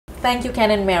Thank you, Ken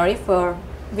and Mary, for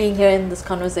being here in this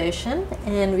conversation.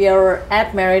 And we are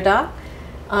at Merida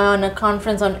on a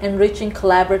conference on enriching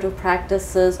collaborative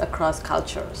practices across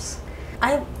cultures.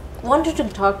 I wanted to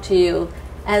talk to you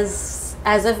as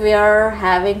if we are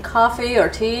having coffee or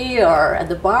tea or at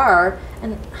the bar,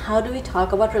 and how do we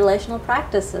talk about relational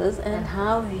practices and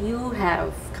how you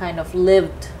have kind of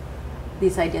lived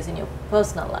these ideas in your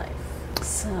personal life.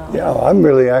 So yeah, I'm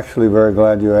really actually very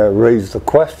glad you raised the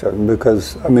question,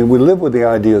 because I mean we live with the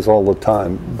ideas all the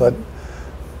time,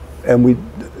 and we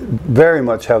very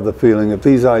much have the feeling if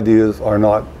these ideas are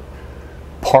not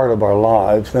part of our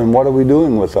lives, then what are we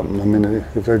doing with them? I mean,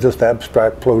 if they're just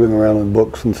abstract, floating around in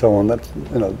books and so on, that's,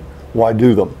 you know, why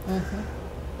do them?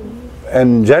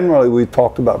 And generally we've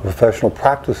talked about professional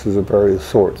practices of various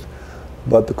sorts,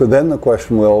 but then the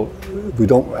question, well, we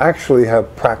don't actually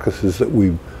have practices that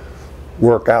we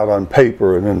work out on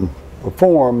paper and then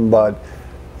perform, but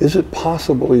is it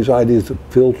possible these ideas have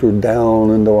filtered down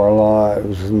into our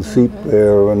lives and seep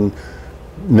there and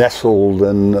nestled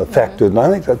and affected? And I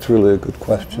think that's really a good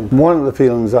question. One of the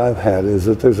feelings I've had is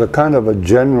that there's a kind of a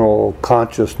general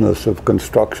consciousness of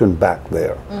construction back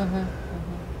there.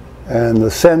 And the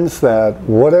sense that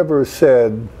whatever is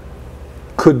said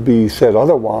could be said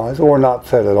otherwise, or not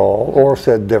said at all, or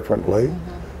said differently,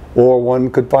 or one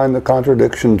could find the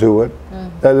contradiction to it.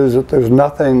 That is, that there's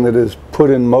nothing that is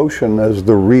put in motion as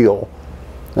the real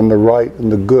and the right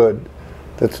and the good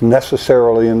that's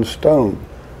necessarily in stone.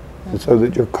 And so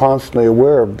that you're constantly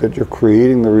aware of that you're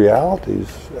creating the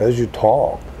realities as you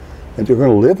talk, and you're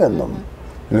going to live in them.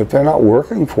 And if they're not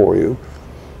working for you,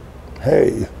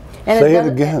 hey, say it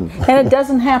again. And it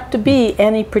doesn't have to be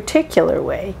any particular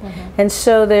way. And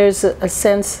so there's a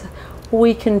sense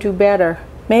we can do better.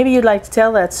 Maybe you'd like to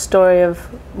tell that story of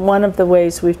one of the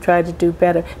ways we've tried to do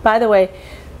better. By the way,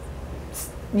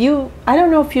 I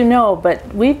don't know if you know,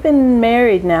 but we've been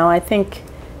married now, I think,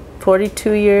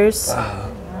 42 years.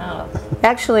 Wow.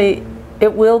 Actually,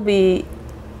 it will be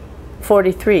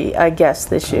 43, I guess,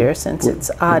 this year, since it's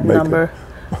odd number.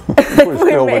 We're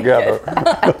still together.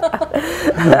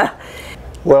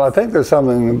 Well, I think there's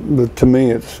something that, to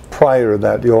me, it's prior to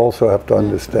that you also have to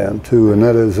understand too, and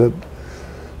that is that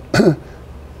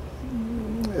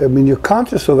I mean, you're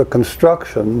conscious of the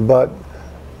construction, but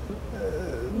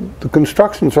the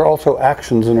constructions are also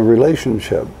actions in a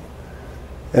relationship,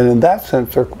 and in that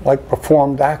sense they're like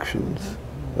performed actions,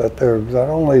 that they're not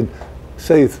only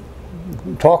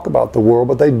talk about the world,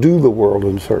 but they do the world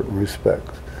in certain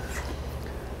respects.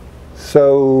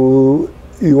 So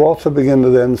you also begin to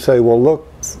then say, well, look,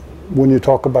 when you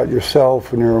talk about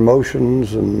yourself and your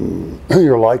emotions and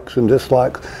your likes and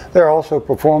dislikes, they're also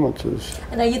performances.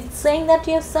 And are you saying that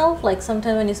to yourself? Like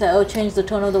sometimes when you say, oh, change the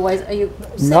tone of the voice, are you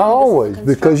saying not always,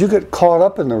 because you get caught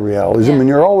up in the realities. I mean,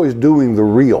 you're always doing the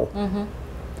real.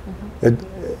 And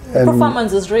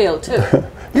performance is real too.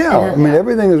 Yeah, I mean,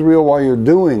 everything is real while you're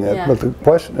doing it, but the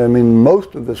question, I mean,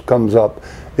 most of this comes up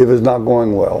if it's not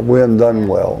going well, we haven't done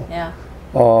well.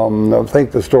 I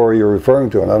think the story you're referring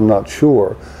to, and I'm not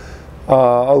sure.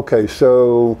 Okay,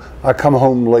 so I come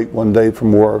home late one day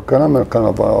from work, and I'm in kind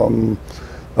of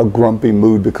a grumpy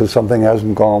mood because something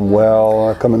hasn't gone well.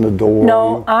 I come in the door.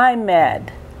 No, I'm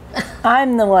mad.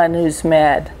 I'm the one who's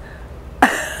mad.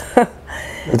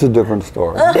 It's a different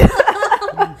story.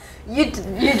 You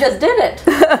just did it.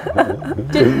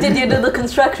 did you do the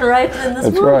construction right in this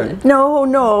That's movie? Right. No,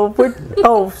 no.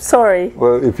 Oh, sorry.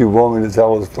 Well, if you want me to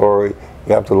tell a story,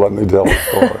 you have to let me tell the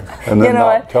story, and then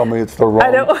not tell me it's the wrong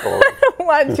story. I don't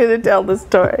want you to tell the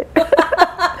story.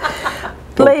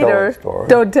 Later,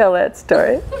 don't tell that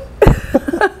story.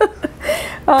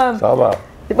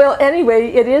 Well,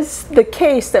 anyway, it is the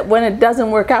case that when it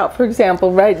doesn't work out, for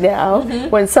example, right now,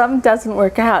 when something doesn't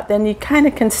work out, then you kind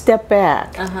of can step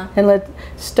back and let's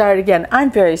start again. I'm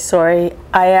very sorry.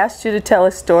 I asked you to tell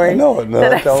a story. No,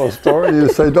 tell a story. You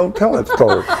say, don't tell that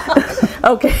story.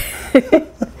 Okay.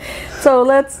 So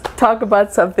let's talk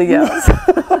about something else.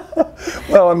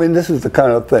 Well, I mean, this is the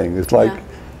kind of thing. It's like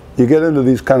you get into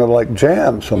these kind of like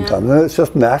jams sometimes, and it's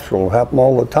just natural. It happens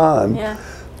all the time.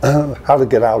 How to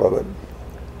get out of it.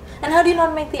 And how do you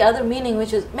not make the other meaning,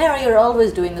 which is, Mary, you're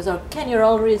always doing this, or Ken, you're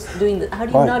always doing this. How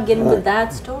do you not get into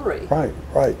that story? Right.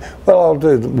 Well, I'll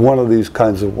do one of these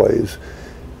kinds of ways.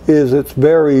 Is it's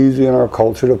very easy in our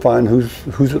culture to find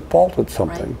who's at fault at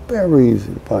something. Very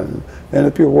easy to find. And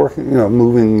if you're working, you know,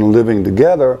 moving and living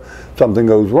together, something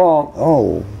goes wrong.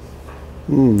 Oh,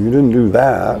 you didn't do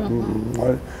that.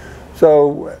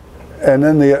 So, and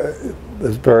then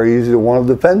it's very easy to want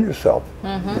to defend yourself,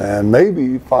 and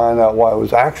maybe find out why it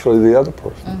was actually the other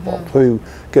person's fault. So you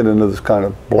get into this kind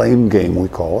of blame game, we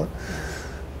call it.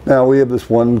 Now we have this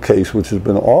one case which has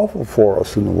been awful for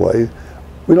us in a way.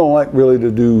 We don't like really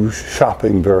to do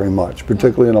shopping very much,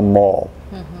 particularly in a mall,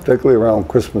 particularly around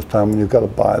Christmas time when you've got to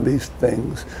buy these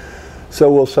things.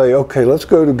 So we'll say, okay, let's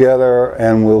go together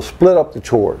and we'll split up the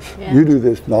chores. Yeah. You do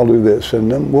this and I'll do this,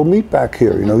 and then we'll meet back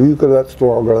here. You know, you go to that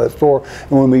store, I'll go to that store,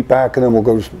 and we'll meet back, and then we'll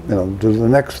go, do the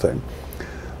next thing.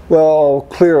 Well,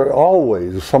 clear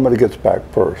always somebody gets back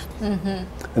first, and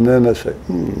then they say,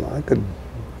 I could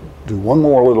do one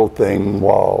more little thing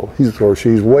while he's or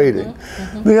she's waiting.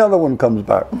 The other one comes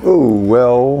back. Oh,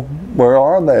 well, where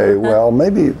are they? Well,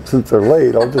 maybe since they're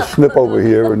late, I'll just snip over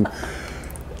here,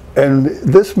 and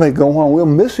this may go on. We'll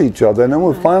miss each other, and then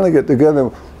we'll finally get together.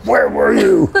 Where were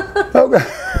you? Okay.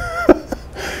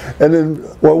 And then,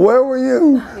 well, where were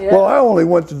you? Yeah. Well, I only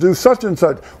went to do such and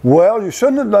such. Well, you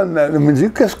shouldn't have done that. I mean, you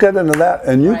just get into that,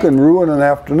 and you can ruin an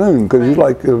afternoon because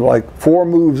you're like 4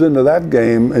 moves into that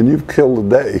game, and you've killed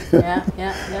a day.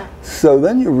 Yeah. So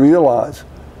then you realize,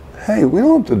 hey, we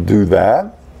don't have to do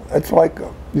that. It's like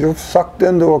you're sucked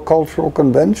into a cultural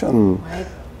convention. Right.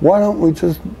 Why don't we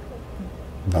just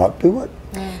not do it?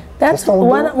 That's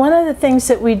one of the things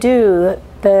that we do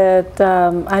that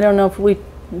I don't know if we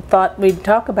thought we'd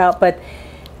talk about, but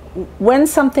when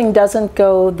something doesn't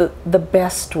go the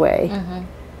best way,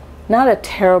 not a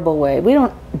terrible way, we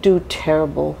don't do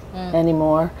terrible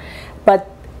anymore, but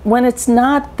when it's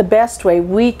not the best way,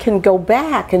 we can go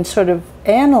back and sort of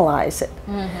analyze it.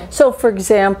 So for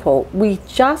example, we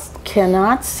just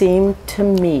cannot seem to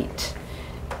meet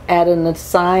at an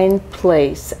assigned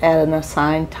place at an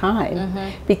assigned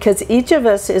time because each of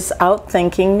us is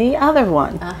outthinking the other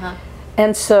one.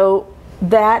 And so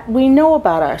that we know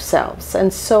about ourselves,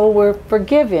 and so we're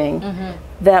forgiving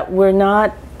that we're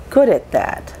not good at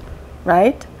that,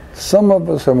 right? Some of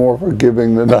us are more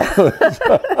forgiving than others.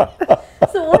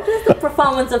 So what is the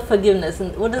performance of forgiveness,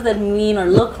 and what does that mean or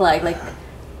look like? Like,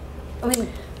 I mean,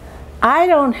 I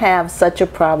don't have such a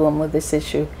problem with this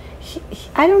issue.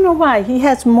 I don't know why. He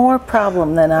has more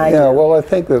problem than I do. Yeah, well, I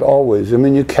think that always, I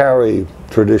mean, you carry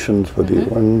traditions with you,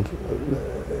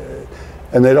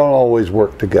 and they don't always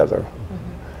work together.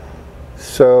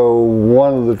 So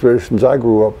one of the traditions I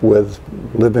grew up with,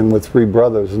 living with 3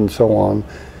 brothers and so on,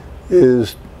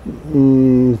 is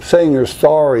saying you're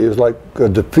sorry is like a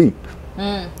defeat.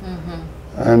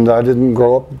 And I didn't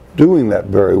grow up doing that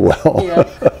very well.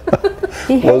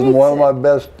 Wasn't one of my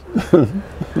best.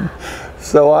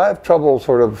 So I have trouble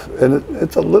sort of, and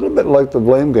it's a little bit like the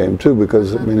blame game too,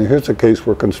 because I mean, here's a case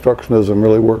where constructionism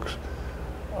really works.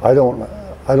 I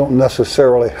don't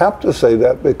necessarily have to say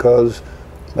that because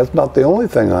that's not the only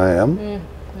thing I am.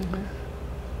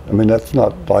 I mean, that's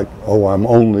not like, oh, I'm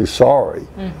only sorry.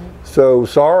 So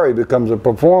sorry becomes a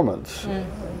performance.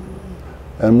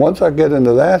 And once I get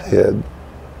into that head,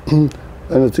 then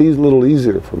it's a little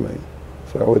easier for me.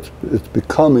 So it's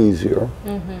become easier,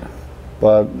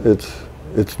 but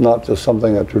it's not just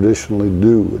something I traditionally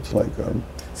do. It's like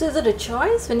so is it a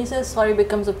choice when you say sorry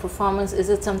becomes a performance? Is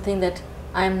it something that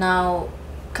I'm now?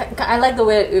 I like the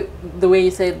way you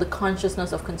say the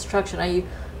consciousness of construction. Are you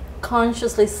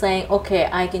consciously saying, okay,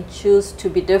 I can choose to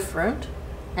be different,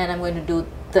 and I'm going to do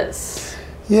this?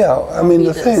 Yeah, I mean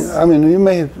the thing. I mean, you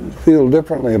may feel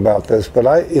differently about this, but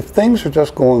if things are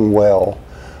just going well,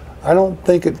 I don't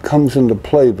think it comes into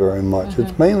play very much.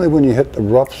 It's mainly when you hit the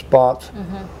rough spots,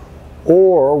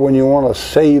 or when you want to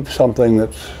save something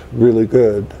that's really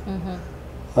good,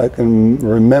 like in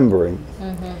remembering.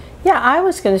 Yeah, I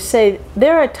was going to say,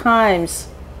 there are times,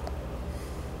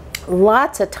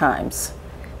 lots of times,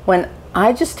 when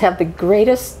I just have the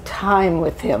greatest time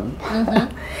with him.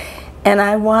 And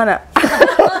I want to,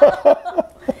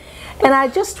 and I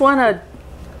just want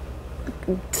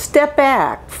to step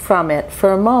back from it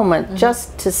for a moment,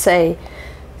 just to say,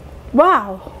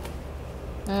 wow.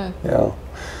 Yeah.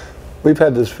 We've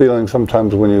had this feeling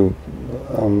sometimes when you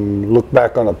look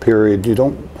back on a period, you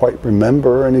don't quite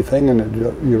remember anything, and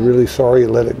you're really sorry you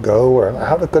let it go, or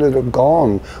how could it have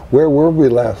gone? Where were we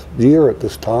last year at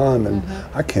this time? And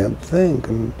I can't think.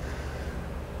 And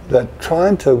that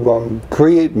trying to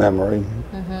create memory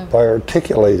by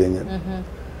articulating it.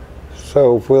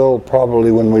 So we'll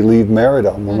probably, when we leave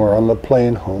Merida, when we're on the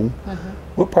plane home,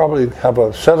 we'll probably have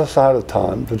a set aside of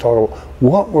time to talk about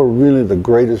what were really the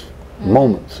greatest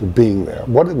moments of being there.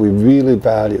 What did we really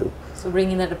value? So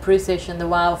bringing that appreciation, the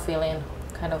wow feeling,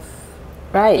 kind of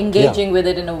engaging with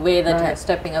it in a way that you're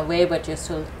stepping away, but you're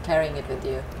still carrying it with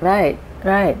you. Right.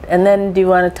 And then do you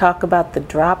want to talk about the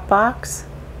drop box?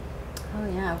 Oh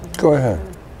yeah. Go ahead.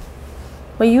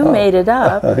 Well, you made it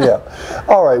up. Yeah.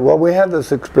 All right. Well, we had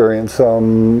this experience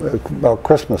about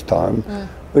Christmas time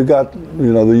we got,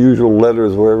 you know, the usual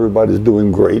letters where everybody's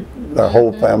doing great. Our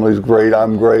whole family's great,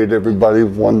 I'm great, everybody's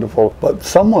wonderful. But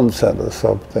someone sent us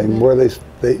something where they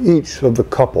each of the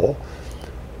couple,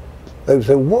 they would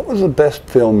say, what was the best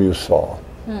film you saw?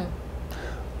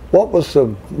 What was the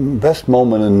best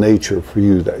moment in nature for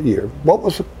you that year? What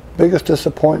was the biggest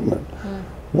disappointment?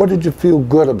 What did you feel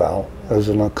good about as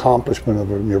an accomplishment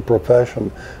of your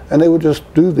profession? And they would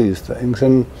just do these things.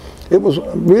 And it was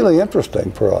really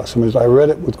interesting for us. I mean, I read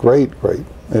it with great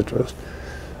interest.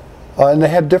 And they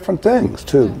had different things,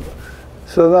 too.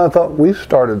 So then I thought, we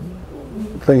started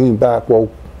thinking back, well,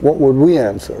 what would we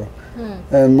answer?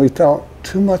 And we thought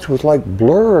too much was like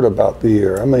blurred about the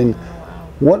year. I mean,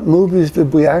 what movies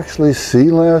did we actually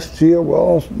see last year?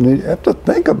 Well, you have to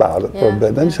think about it for a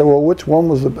bit. Then you say, well, which one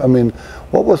was the, I mean,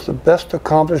 what was the best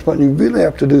accomplishment? You really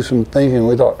have to do some thinking.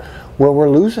 We thought, well, we're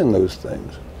losing those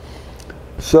things.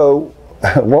 So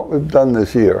what we've done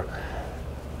this year,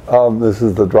 this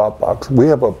is the Dropbox. We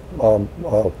have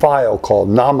a file called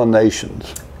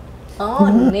Nominations.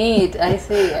 Oh, neat. I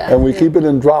see. Yeah. And we keep it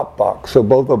in Dropbox so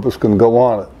both of us can go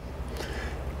on it.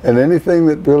 And anything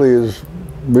that really is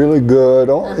really good,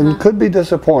 and it could be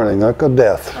disappointing, like a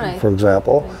death, for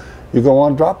example. You go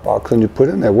on Dropbox and you put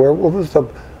in there, what was the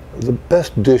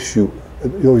best dish you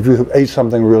know, if you ate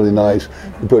something really nice,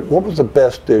 you put, what was the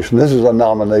best dish? And this is a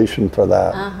nomination for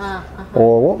that.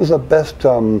 Or what was the best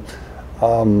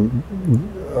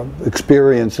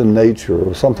experience in nature,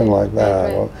 or something like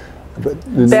that.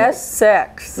 Best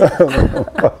sex.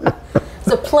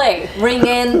 So play, bring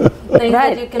in things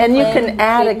that you can and you play can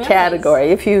add a category.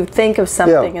 If you think of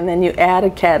something and then you add a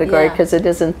category because it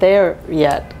isn't there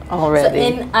yet already.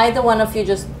 So in either one of you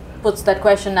just puts that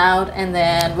question out, and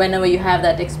then whenever you have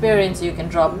that experience, you can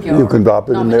drop your You can drop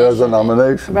it in there as a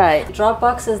nomination. Right.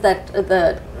 Dropbox, is that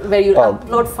the where you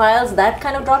upload files, that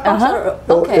kind of Dropbox?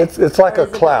 Or, okay. It's like a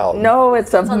cloud. No,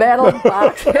 it's a metal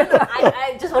box.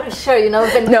 I just want to show you know.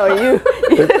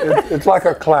 It's like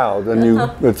a cloud, and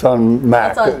it's on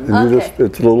Mac. And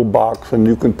it's a little box, and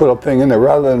you can put a thing in there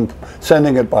rather than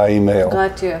sending it by email.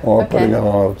 Got you. Or putting it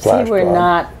on a flash drive. See, we're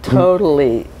not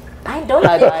totally. I don't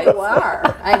think you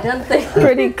are. I don't think.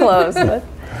 Pretty close, but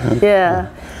yeah.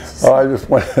 I just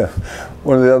want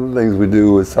one of the other things we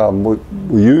do is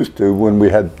we used to, when we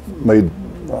had made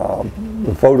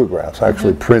the photographs,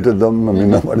 actually printed them. I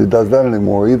mean, nobody does that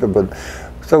anymore either. But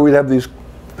so we'd have these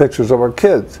pictures of our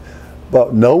kids,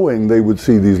 but knowing they would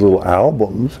see these little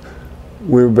albums,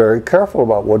 we were very careful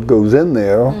about what goes in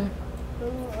there,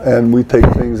 and we take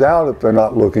things out if they're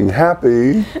not looking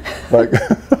happy, like.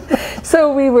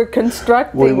 So we were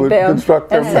constructing them as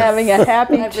having a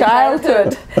happy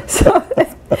childhood. So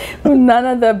none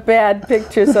of the bad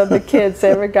pictures of the kids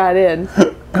ever got in.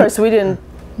 Of course, we didn't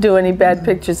do any bad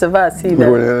pictures of us either.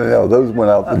 No, those went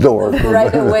out the door.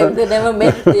 Right away, they never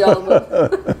made it to the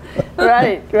album.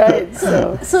 Right.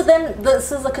 So then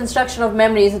this is a construction of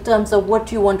memories in terms of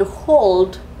what you want to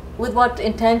hold, with what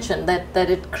intention? That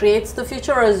it creates the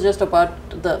future, or is it just about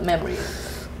the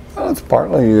memories? Well, it's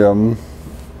partly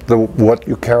what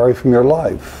you carry from your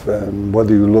life, and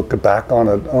whether you look back on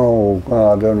it, oh,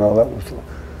 I don't know, that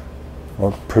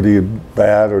was pretty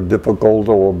bad or difficult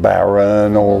or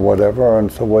barren or whatever, and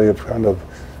it's a way of kind of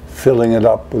filling it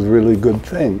up with really good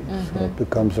things. So it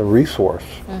becomes a resource.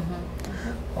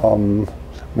 I mean,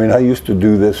 I used to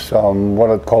do this, what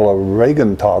I'd call a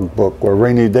Regentag book, or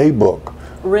rainy day book.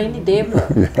 Rainy day book,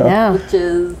 which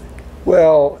is?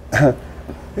 Well,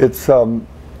 it's,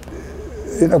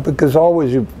 you know, because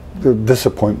always there are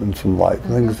disappointments in life,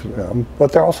 things,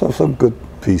 but there are also some good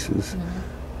pieces.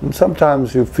 And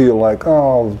sometimes you feel like,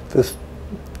 oh, this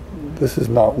is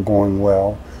not going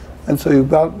well, and so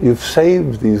you've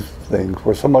saved these things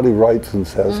where somebody writes and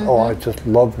says, oh, I just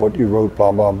love what you wrote,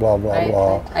 blah blah blah blah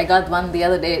blah. I got one the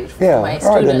other day from my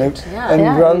student. And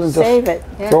rather than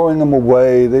just throwing them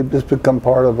away, they just become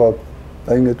part of a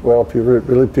thing that, well, if you're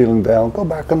really feeling down, go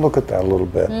back and look at that a little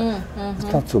bit.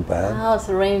 It's not so bad. Oh, it's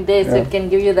a rainy day, so it can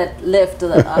give you that lift to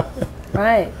the up.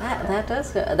 Right. That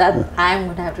is good. I'm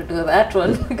going to have to do that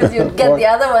one, because you get the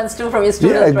other ones too from your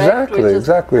students, right?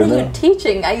 Exactly. Are you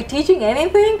teaching? Are you teaching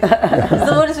anything?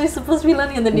 So what is we supposed to be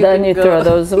learning? And then you throw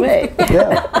those away.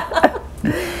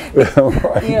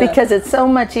 Because it's so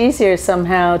much easier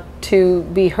somehow to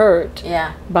be hurt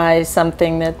by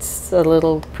something that's a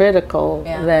little critical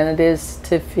than it is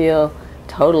to feel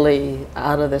totally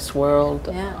out of this world.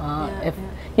 If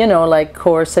you know, like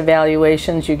course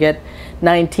evaluations, you get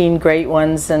 19 great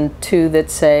ones and 2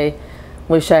 that say,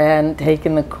 wish I hadn't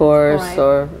taken the course,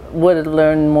 or would have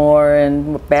learned more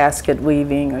in basket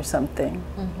weaving or something.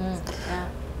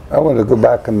 I want to go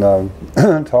back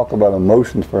and talk about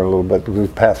emotions for a little bit, because we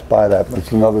passed by that.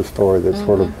 It's another story that's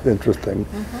sort of interesting.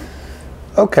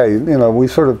 Okay, you know, we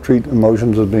sort of treat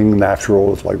emotions as being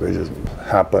natural. It's like they just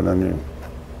happen and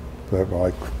they're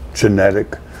like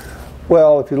genetic.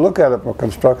 Well, if you look at it from a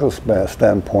constructive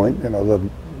standpoint, you know,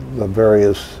 the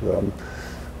various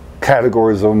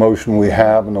categories of emotion we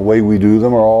have and the way we do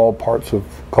them are all parts of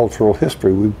cultural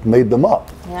history. We've made them up.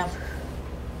 Yeah.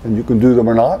 And you can do them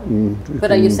or not.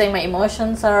 But are you saying my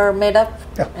emotions are made up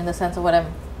in the sense of what I'm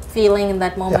feeling in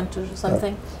that moment or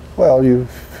something? Well,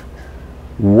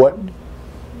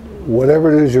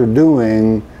 whatever it is you're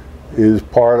doing is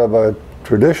part of a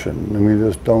tradition. I mean, you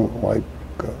just don't like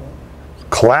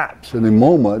collapse in a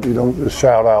moment. You don't just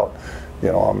shout out,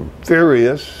 you know, I'm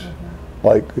furious.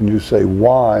 Like, and you say,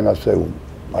 why? And I say, well,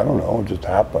 I don't know, it just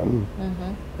happened.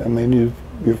 I mean,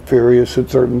 you're furious at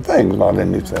certain things, not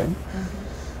anything.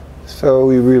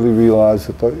 So you really realize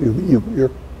that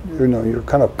you're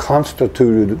kind of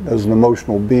constituted as an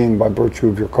emotional being by virtue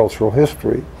of your cultural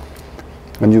history,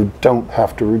 and you don't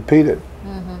have to repeat it.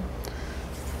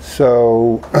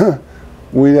 So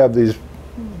we have these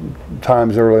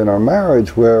times early in our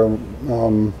marriage where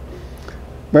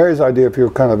Mary's idea, if you're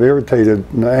kind of irritated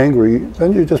and angry,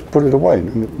 then you just put it away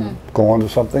and go on to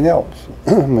something else.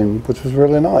 I mean, which is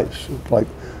really nice. It's like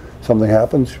something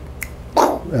happens,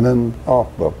 and then,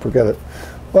 oh, well, forget it.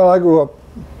 Well, I grew up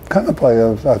kind of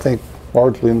by, I think,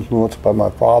 largely influenced by my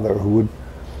father,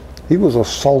 he was a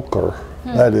sulker.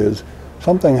 That is,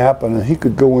 something happened and he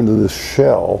could go into this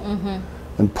shell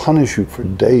and punish you for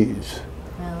days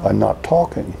by not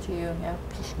talking. To you, yeah.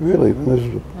 Really, this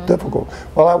is difficult.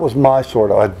 Well, that was my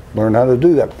sort of, I learned how to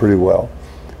do that pretty well.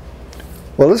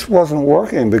 Well, this wasn't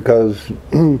working because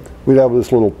we'd have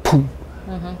this little poof.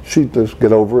 She'd just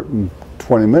get over it in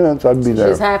 20 minutes, I'd be there.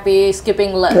 She's happy,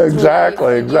 skipping left.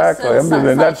 Exactly. I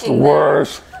mean, that's the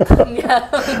worst.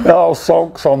 I'll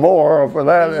sulk some more for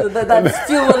that. That's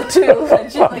fuel too.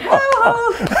 And she's like,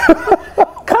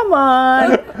 oh, come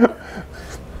on.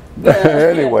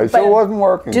 Anyway, so it wasn't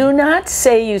working. Do not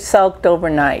say you sulked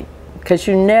overnight, because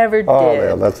you never did. Oh,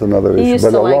 yeah, that's another issue. You used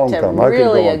but to a like long to time.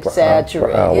 really I could go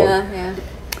exaggerate. on for hours.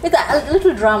 Yeah. A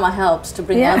little drama helps to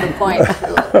bring out the point.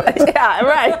 Yeah,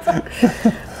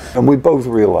 right. And we both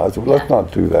realized, well, let's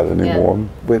not do that anymore.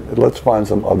 Let's find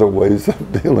some other ways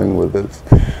of dealing with this.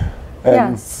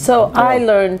 And, so I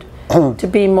learned to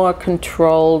be more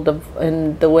controlled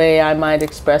in the way I might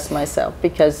express myself,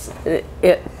 because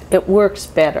it works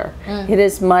better. It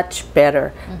is much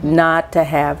better not to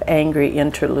have angry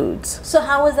interludes. So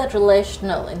how is that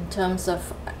relational in terms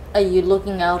of, are you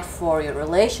looking out for your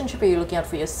relationship? Are you looking out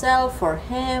for yourself, for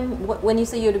him? When you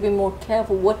say you have to be more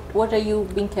careful, what are you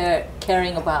being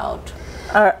caring about?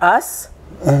 Us?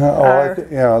 I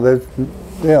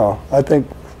think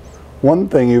one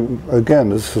thing, again,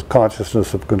 this is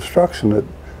consciousness of construction, that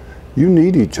you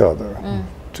need each other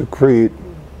to create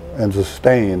and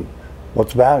sustain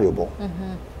what's valuable.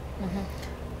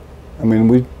 I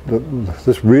mean,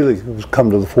 this really has come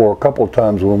to the fore a couple of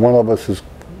times when one of us has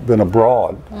been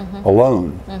abroad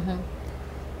alone,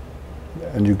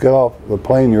 and you get off the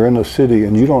plane, you're in the city,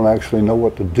 and you don't actually know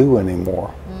what to do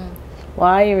anymore.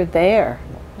 Why you're there?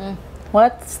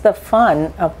 What's the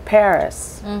fun of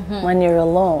Paris when you're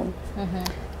alone?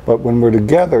 But when we're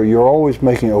together, you're always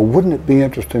making, oh, wouldn't it be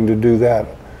interesting to do that?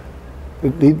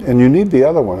 And you need the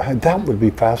other one. Hey, that would be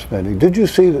fascinating. Did you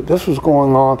see that this was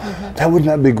going on? Wouldn't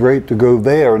that be great to go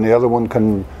there? And the other one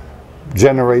can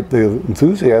generate the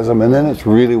enthusiasm, and then it's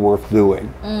really worth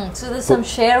doing. So there's some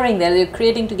sharing there. You're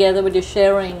creating together, but you're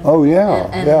sharing. Oh yeah,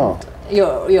 and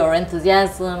your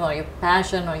enthusiasm or your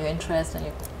passion or your interest, and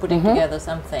you're putting together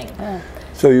something.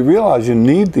 So you realize you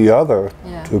need the other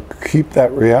to keep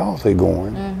that reality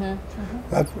going.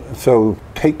 So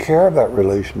take care of that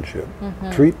relationship.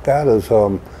 Treat that as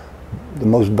the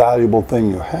most valuable thing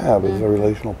you have is a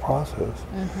relational process.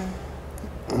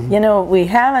 You know, we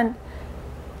haven't,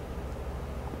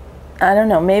 I don't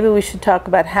know, maybe we should talk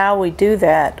about how we do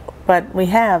that, but we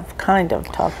have kind of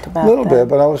talked about that. A little bit,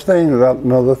 but I was thinking about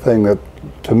another thing that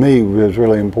to me is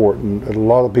really important that a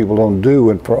lot of people don't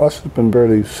do, and for us it's been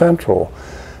very central,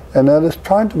 and that is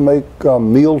trying to make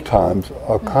meal times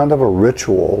a kind of a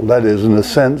ritual. That is, in the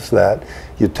sense that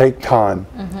you take time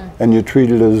and you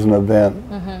treat it as an event.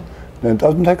 And it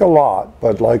doesn't take a lot,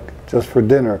 but like just for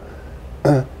dinner,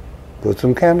 put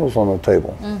some candles on the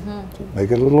table.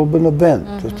 Make it a little bit of an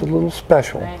event, just a little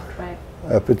special. Right, right.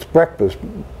 If it's breakfast,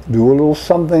 do a little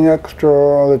something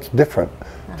extra that's different,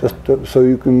 just so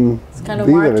you can It's kind of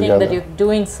be there marking together. that you're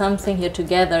doing something here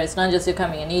together. It's not just you're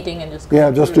coming and eating and just Yeah,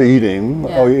 just eating,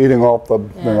 or eating off the,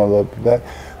 you know, that.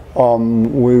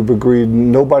 we've agreed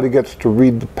nobody gets to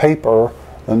read the paper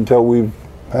until we've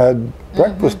had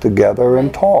breakfast together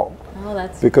and talked. Oh,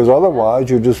 that's because otherwise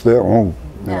you're just there, you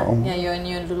know. Yeah, you're in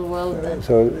your little world then.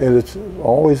 So it's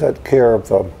always that care of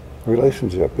the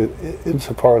relationship,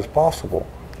 insofar as possible.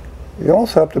 You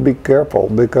also have to be careful,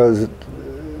 because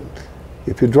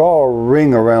if you draw a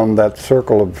ring around that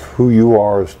circle of who you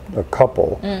are as a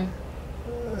couple,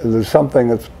 there's something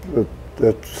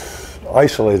that's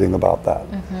isolating about that.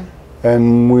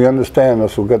 And we understand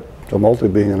this. We'll get to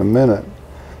multi-being in a minute.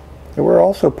 And we're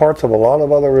also parts of a lot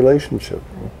of other relationships.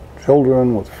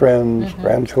 Children, with friends,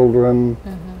 grandchildren,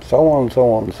 so on and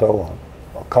so on and so on.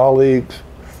 Colleagues.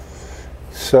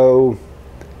 So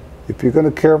if you're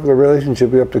going to care for the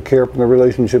relationship, you have to care for the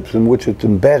relationships in which it's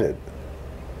embedded.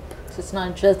 So it's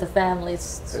not just the family.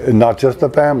 It's not just the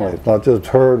family. It's not just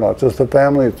her, not just the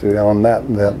family. It's on that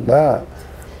and that and that.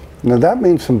 Now that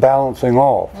means some balancing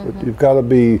off. You've got to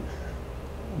be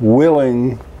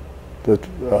willing that,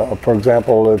 for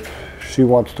example, if she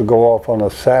wants to go off on a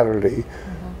Saturday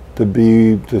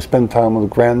to spend time with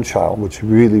a grandchild, which she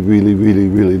really, really, really,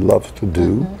 really loves to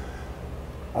do,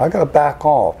 I got to back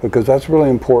off, because that's really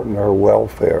important to her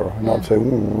welfare. And not say, I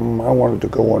wanted to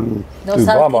go and do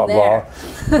blah blah blah.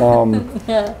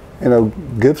 You know,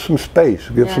 give some space,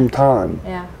 give some time,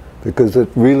 because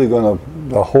it's really going to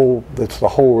it's the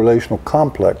whole relational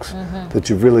complex that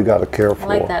you've really got to care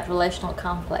for. I like that relational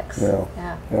complex.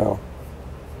 Yeah.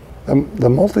 The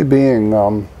multi-being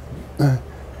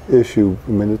issue,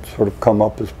 I mean, it's sort of come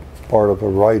up as part of the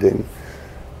writing,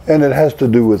 and it has to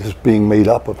do with this being made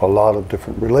up of a lot of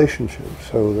different relationships,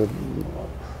 so that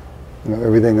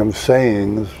everything I'm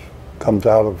saying comes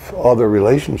out of other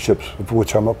relationships of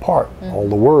which I'm a part. All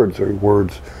the words are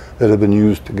words that have been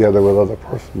used together with other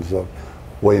persons, the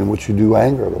way in which you do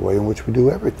anger, the way in which we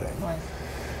do everything.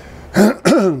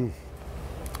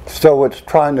 So it's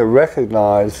trying to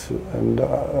recognize, and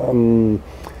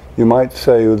you might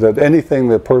say that anything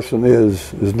the person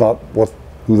is not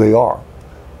who they are.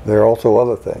 There are also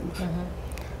other things.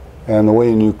 And the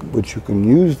way in which you can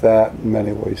use that in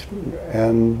many ways,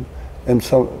 and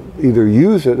either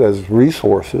use it as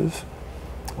resources,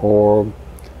 or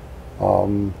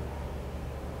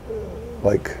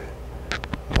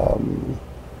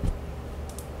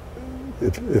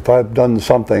if I've done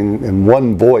something in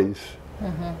one voice,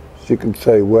 she can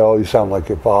say, well, you sound like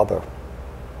your father.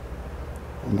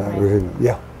 And I really,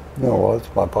 well, it's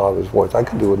my father's voice. I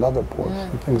can do another voice,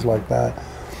 and things like that.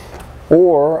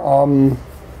 Or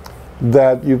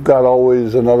that you've got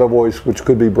always another voice which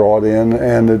could be brought in,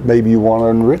 and that maybe you want to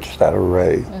enrich that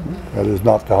array. That is,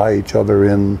 not tie each other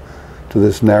in to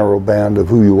this narrow band of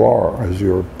who you are as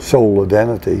your sole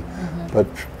identity, but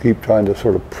keep trying to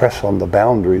sort of press on the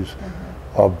boundaries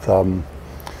of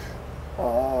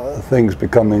things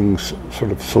becoming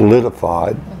sort of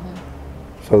solidified,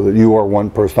 so that you are one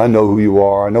person. I know who you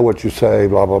are, I know what you say,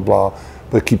 blah, blah, blah,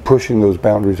 but keep pushing those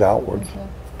boundaries outwards.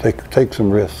 Take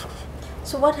some risks.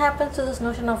 So what happens to this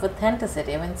notion of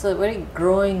authenticity? I mean, it's a very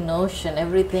growing notion,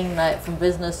 everything like from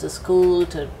business to school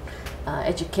to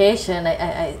education.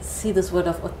 I see this word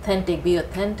of authentic, be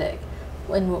authentic.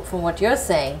 From what you're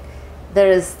saying,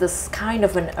 there is this kind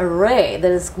of an array.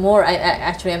 There is more,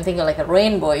 actually I'm thinking like a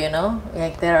rainbow,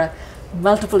 like there are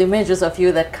multiple images of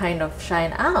you that kind of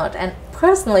shine out. And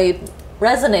personally, it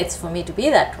resonates for me to be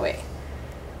that way.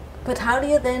 But how do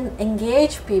you then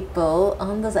engage people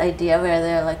on this idea where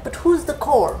they're like, but who's the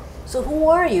core? So who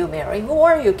are you, Mary? Who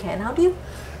are you, Ken? How do you?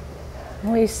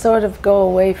 We sort of go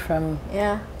away from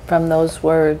those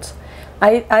words.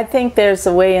 I think there's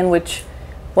a way in which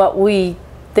what we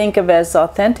think of as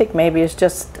authentic maybe is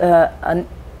just an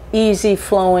easy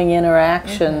flowing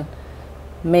interaction,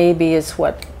 maybe is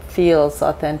what feels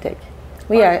authentic.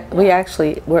 We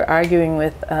actually were arguing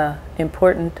with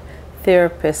important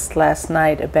therapist last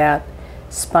night about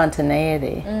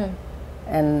spontaneity,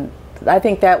 and I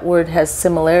think that word has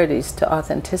similarities to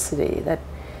authenticity, that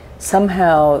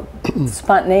somehow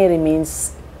spontaneity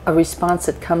means a response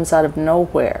that comes out of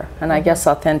nowhere, and I guess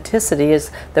authenticity is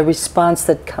the response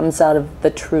that comes out of the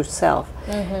true self,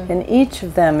 and each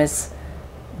of them is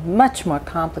much more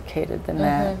complicated than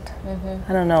that.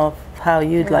 I don't know how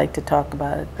you'd like to talk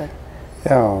about it, but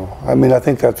yeah, I mean, I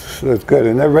think that's good,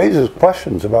 and that raises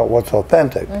questions about what's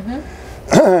authentic,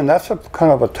 and that's a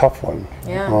kind of a tough one,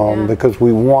 because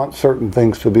we want certain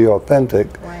things to be authentic,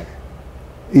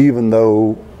 even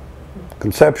though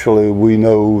conceptually we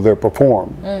know they're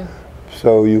performed.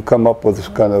 So you come up with this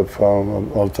kind of,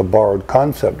 well, it's a borrowed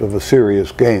concept of a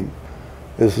serious game.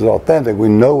 This is authentic. We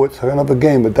know it's kind of a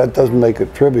game, but that doesn't make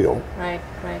it trivial. Right.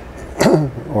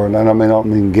 Or, and I may not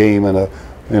mean game in a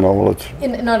You know, let's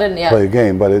not in, yeah. play a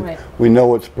game, but Right. we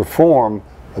know it's performed,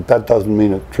 but that doesn't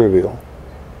mean it's trivial.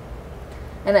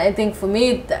 And I think for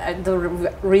me, the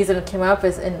reason it came up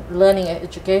is in learning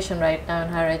education right now, in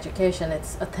higher education,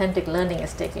 it's authentic learning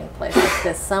is taking place.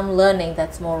 There's some learning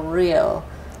that's more real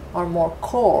or more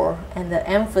core, and the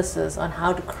emphasis on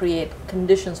how to create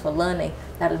conditions for learning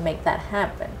that'll make that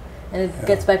happen. And it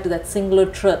gets back to that singular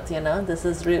truth, you know, this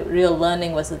is real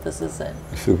learning versus this isn't.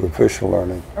 Superficial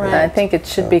learning. Right. I think it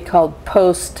should be called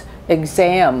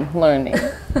post-exam learning.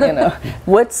 You know,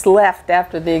 what's left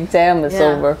after the exam is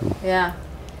over. Yeah.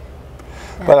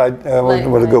 But I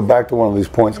want to go back to one of these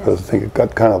points because I think it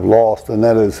got kind of lost, and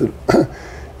that is that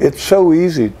it's so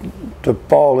easy to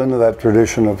fall into that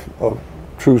tradition of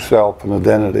true self and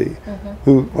identity,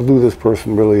 who this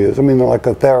person really is. I mean, like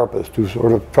a therapist who's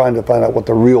sort of trying to find out what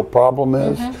the real problem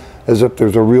is, as if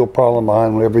there's a real problem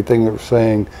behind everything they're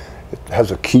saying. It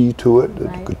has a key to it.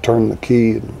 It could turn the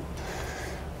key.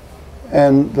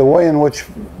 And the way in which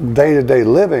day-to-day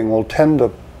living will tend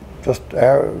to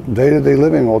day-to-day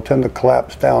living will tend to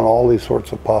collapse down all these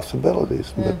sorts of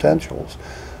possibilities and potentials.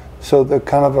 So they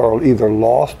kind of are either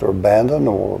lost or abandoned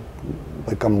or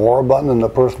become moribund, and the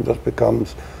person just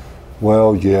becomes,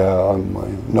 well, yeah, I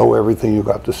know everything you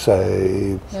got to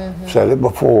say, said it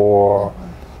before,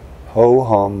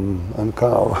 ho-hum, and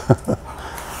kind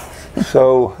of.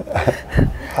 So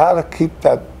how to keep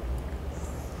that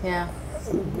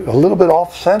a little bit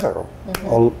off-center,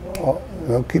 you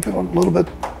know, keep it a little bit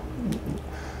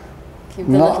keep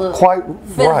the not little quite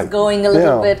fizz right. going a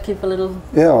little bit, keep a little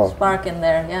spark in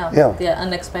there, the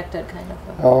unexpected kind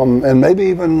of. And maybe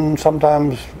even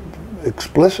sometimes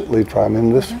explicitly try. I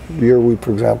mean, this year we,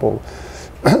 for example,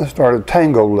 started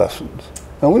tango lessons.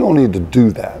 And we don't need to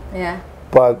do that. Yeah.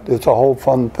 But it's a whole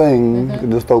fun thing. It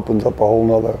just opens up a whole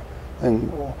nother thing.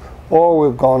 Or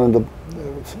we've gone into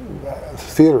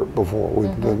theater before.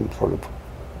 We've done sort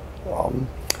of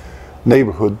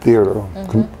neighborhood theater,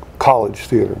 college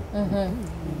theater.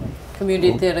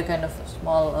 Community theater, kind of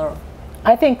smaller.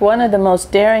 I think one of the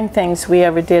most daring things we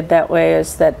ever did that way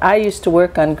is that I used to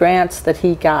work on grants that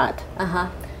he got.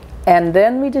 And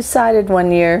then we decided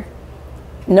one year,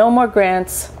 no more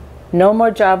grants, no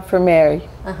more job for Mary.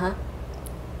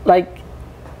 Like,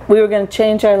 we were going to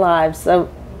change our lives.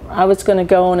 I was going to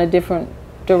go in a different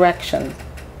direction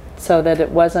so that it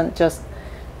wasn't just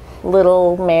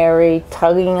little Mary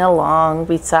tugging along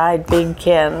beside Big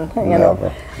Ken. You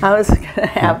know, I was going to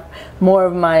have more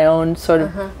of my own sort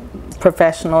of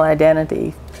professional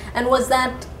identity. And was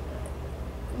that,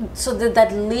 so did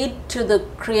that lead to the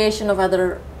creation of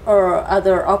other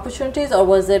opportunities, or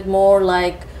was it more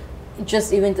like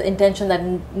just even the intention that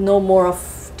no more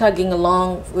of tugging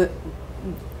along with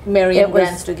Mary and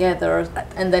grants together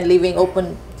and then leaving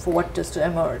open for what is to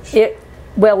emerge?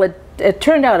 It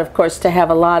turned out, of course, to have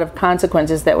a lot of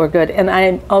consequences that were good. And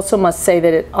I also must say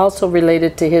that it also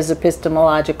related to his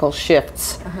epistemological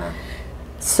shifts.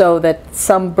 So that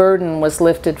some burden was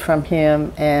lifted from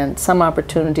him and some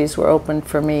opportunities were opened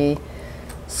for me.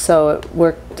 So it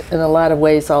worked in a lot of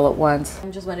ways all at once.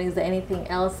 I'm just wondering, is there anything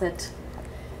else that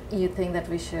you think that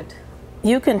we should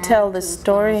You can tell the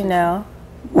story now.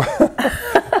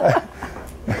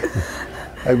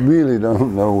 I really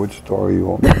don't know which story you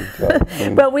want me to tell. I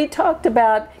mean, But we talked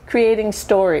about creating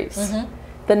stories.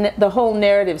 The whole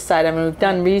narrative side. I mean, we've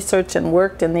done research and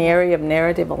worked in the area of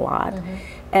narrative a lot.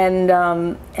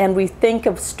 And we think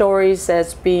of stories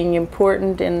as being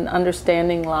important in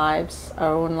understanding lives,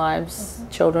 our own lives,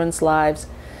 children's lives.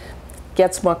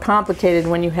 Gets more complicated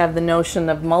when you have the notion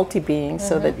of multi-being,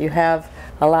 so that you have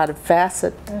a lot of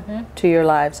facet to your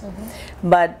lives.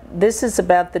 But this is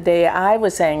about the day I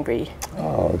was angry.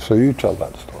 Oh, so you tell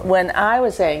that story. When I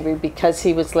was angry because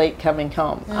he was late coming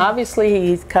home. Obviously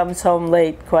he comes home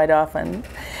late quite often,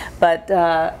 but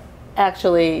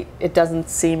actually it doesn't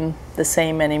seem the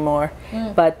same anymore.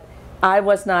 But I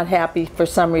was not happy for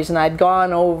some reason. I'd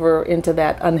gone over into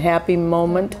that unhappy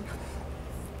moment.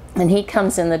 And he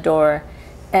comes in the door,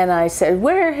 and I said,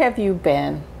 "Where have you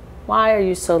been? Why are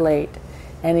you so late?"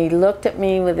 And he looked at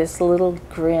me with this little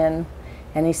grin,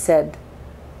 and he said,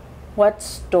 "What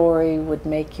story would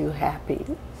make you happy?"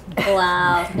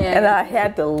 Wow. And I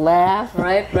had to laugh.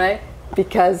 Right.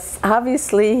 Because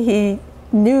obviously he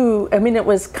knew, I mean, it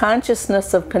was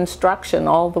consciousness of construction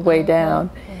all the way down.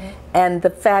 And the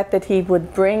fact that he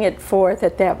would bring it forth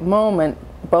at that moment,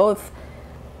 both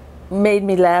made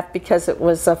me laugh because it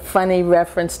was a funny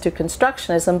reference to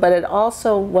constructionism, but it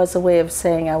also was a way of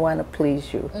saying, I want to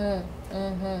please you.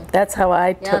 That's how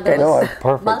I took it. No, it's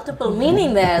perfect. Multiple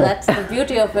meaning there. That's the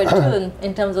beauty of it too,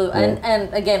 in terms of,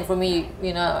 and again, for me,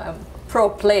 you know, I'm pro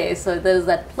play, so there's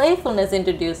that playfulness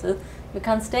introduces. You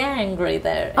can't stay angry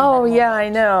there. Oh yeah, I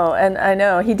know, and I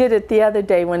know. He did it the other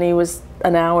day when he was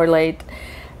an hour late,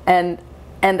 and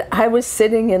I was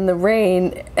sitting in the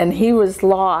rain, and he was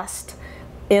lost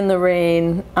in the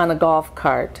rain on a golf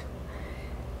cart.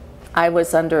 I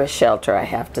was under a shelter, I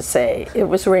have to say. It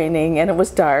was raining and it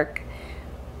was dark,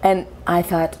 and I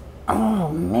thought, oh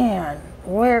man,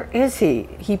 where is he?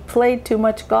 He played too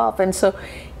much golf, and so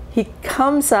he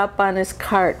comes up on his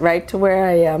cart right to where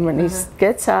I am, and he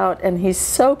gets out, and he's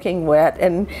soaking wet,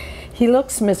 and he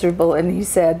looks miserable, and he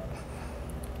said,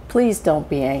 please don't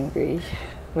be angry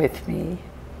with me.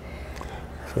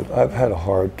 So I've had a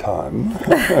hard time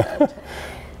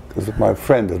because my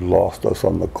friend had lost us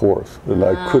on the course, and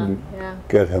I couldn't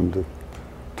get him to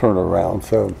turn around.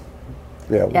 So,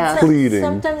 yeah. Pleading.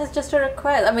 Sometimes it's just a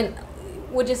request. I mean,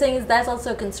 what you're saying is that's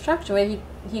also construction, where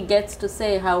he gets to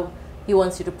say how he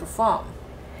wants you to perform.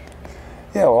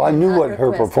 Yeah, well, I knew what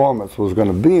her performance was going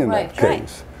to be in that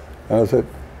case. And I said,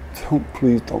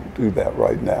 please don't do that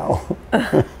right now.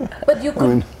 But you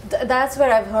could, that's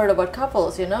where I've heard about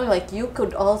couples, you know, like you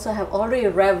could also have already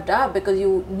revved up because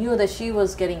you knew that she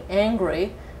was getting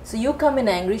angry. So you come in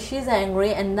angry, she's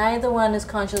angry, and neither one is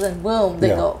conscious, and boom, they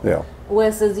go. Yeah.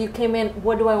 Versus you came in,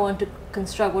 what do I want to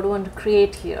construct, what do I want to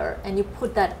create here? And you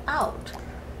put that out.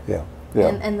 Yeah. Yeah.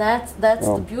 And that's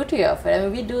the beauty of it. I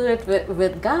mean, we do it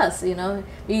with Gus, you know.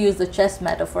 We use the chess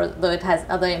metaphor, though it has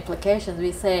other implications.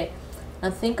 We say, now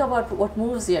think about what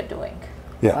moves you're doing.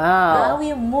 Yeah. Wow. How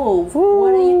you move,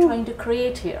 what are you trying to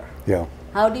create here? Yeah.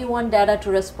 How do you want Dada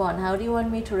to respond? How do you want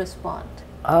me to respond?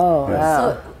 Oh,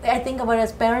 wow. So I think about it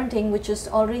as parenting, which is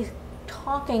already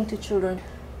talking to children.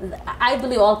 I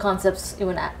believe all concepts,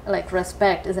 even like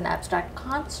respect, is an abstract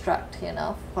construct, you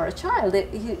know, for a child.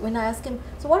 When I ask him,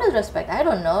 so what is respect? I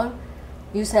don't know.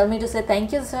 You tell me to say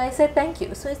thank you, so I say thank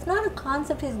you. So it's not a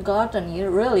concept he's gotten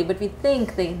here, really, but we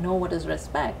think they know what is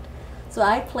respect. So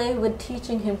I play with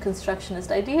teaching him constructionist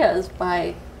ideas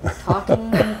by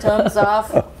talking in terms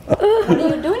of, what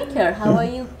are you doing here? How are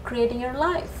you creating your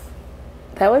life?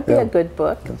 That would be a good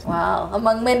book. Wow,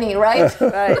 among many, right?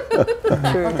 Right.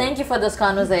 Well, thank you for this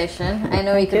conversation. I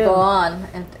know we could go on,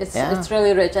 and it's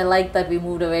really rich. I like that we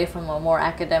moved away from a more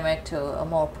academic to a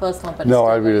more personal. But no,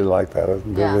 I really like that.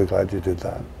 I'm really glad you did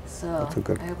that. So that's a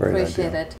good, I great appreciate idea. it.